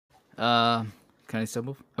Can I still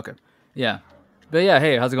move? Okay. Yeah. But yeah,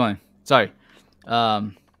 hey, how's it going? Sorry.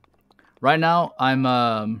 Right now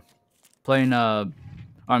I'm playing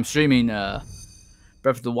I'm streaming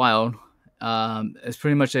Breath of the Wild. It's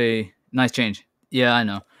pretty much a nice change. Yeah, I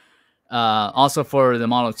know. Also for the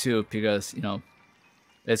Model 2 because,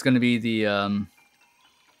 it's going to be the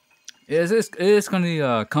it's going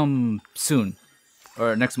to come soon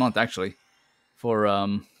or next month actually for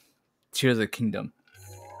Tears of the Kingdom.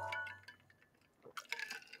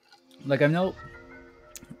 Like I know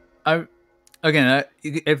I again,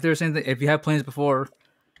 if there's anything, if you have plans before,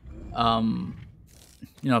 um,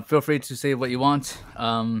 feel free to say what you want.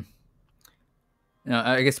 I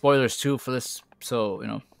guess spoilers too for this. So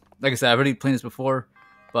like I said, I've already played this before,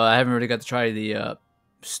 but I haven't really got to try the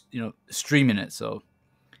streaming it. So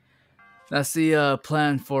that's the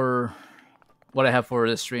plan for what I have for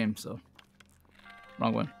this stream. So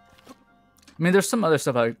wrong one. I mean, there's some other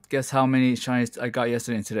stuff. I guess how many shinies I got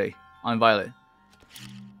yesterday and today on Violet.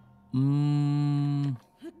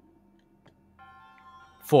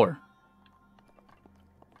 4.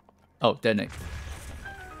 Oh, detonate.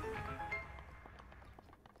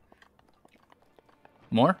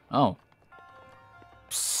 More? Oh.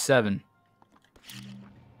 7.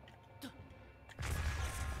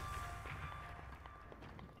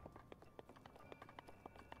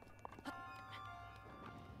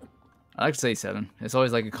 I like to say 7. It's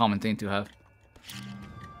always like a common thing to have.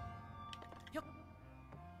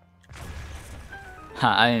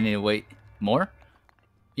 Ha, I didn't need to wait. More?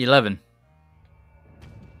 11.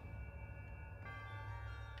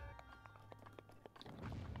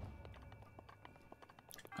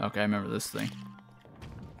 Okay, I remember this thing.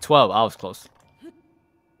 12. I was close.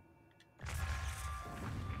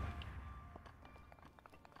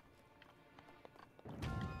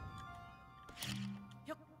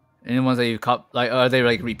 Any ones that you caught, like, are they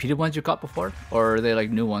like repeated ones you caught before? Or are they like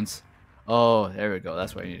new ones? Oh, there we go.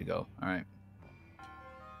 That's where I need to go. Alright.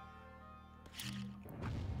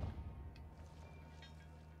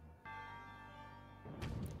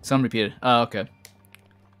 Some repeated. Oh, okay.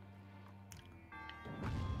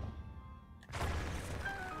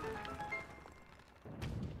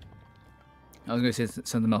 I was gonna say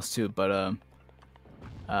something else too, but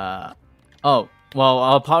oh, well,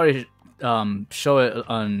 I'll probably show it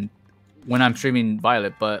on when I'm streaming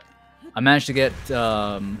Violet, but I managed to get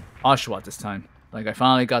Oshawott this time. Like I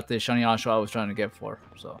finally got the shiny Oshawott I was trying to get for.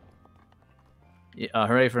 So, yeah,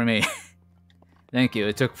 hooray for me! Thank you.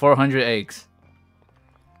 It took 400 eggs.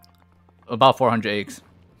 About 400 eggs.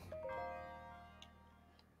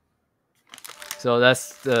 So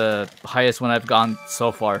that's the highest one I've gone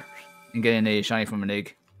so far in getting a shiny from an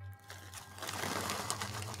egg.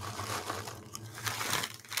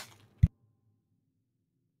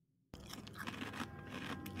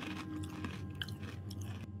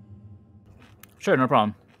 Sure, no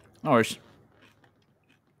problem. No worries.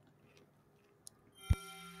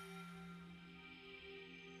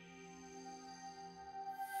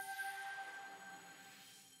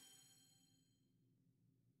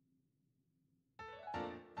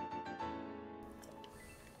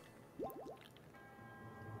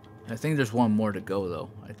 I think there's one more to go, though,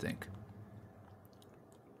 I think.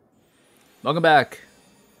 Welcome back.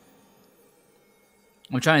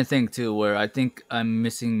 I'm trying to think, too, where I think I'm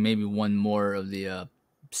missing maybe one more of the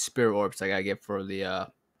spirit orbs I gotta get for the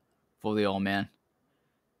old man.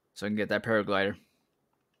 So I can get that paraglider.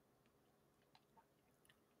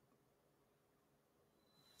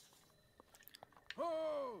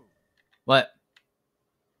 What?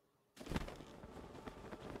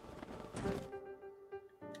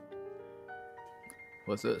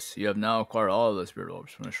 What's this? You have now acquired all of the spirit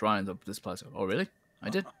orbs from the shrines of this plateau. Oh, really? I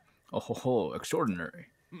did? Oh, ho, extraordinary.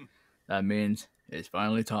 That means it's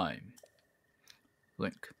finally time.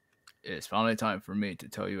 Link, it's finally time for me to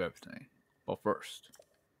tell you everything. But first,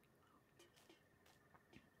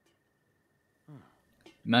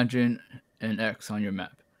 imagine an X on your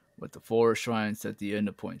map with the 4 shrines at the end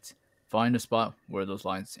of points. Find a spot where those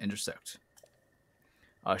lines intersect.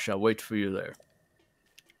 I shall wait for you there.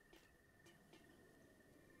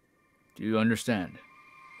 Do you understand?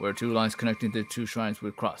 Where 2 lines connecting the 2 shrines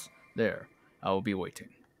would cross. There, I will be waiting.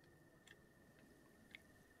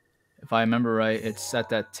 If I remember right, it's at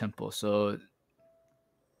that temple, so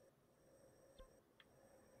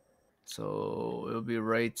it'll be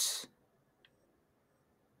right.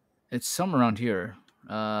 It's somewhere around here.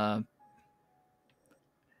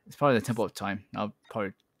 It's probably the Temple of Time. I'll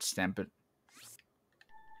probably stamp it.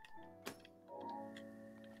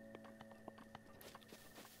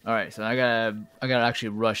 All right, so I gotta actually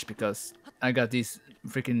rush because I got these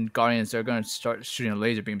freaking guardians are gonna start shooting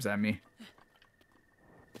laser beams at me.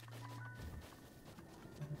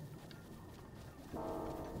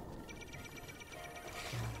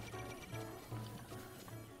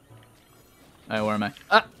 Alright, where am I?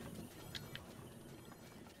 Ah!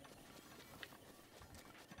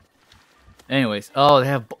 Anyways, oh,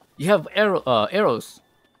 you have arrows.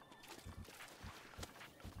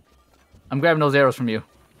 I'm grabbing those arrows from you.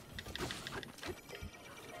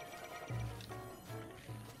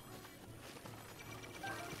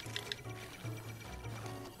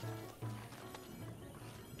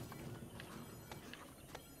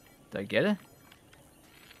 Did I get it?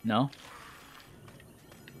 No.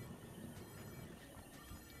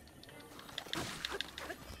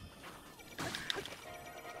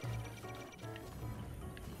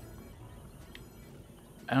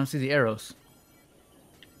 I don't see the arrows.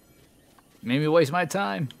 Maybe waste my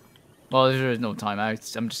time. Well, there is no time. I'm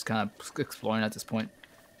just kind of exploring at this point.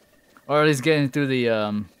 Or at least getting through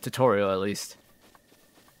the tutorial at least.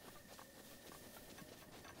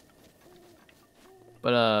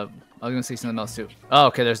 But I was gonna say something else too. Oh,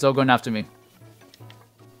 okay, they're still going after me.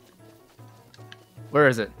 Where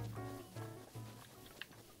is it?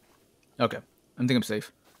 Okay, I think I'm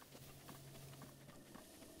safe.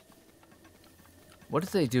 What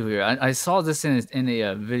did they do here? I saw this in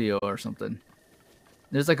a video or something.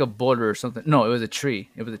 There's like a border or something. No, it was a tree.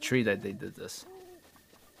 It was a tree that they did this.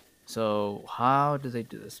 So how did they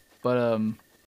do this? But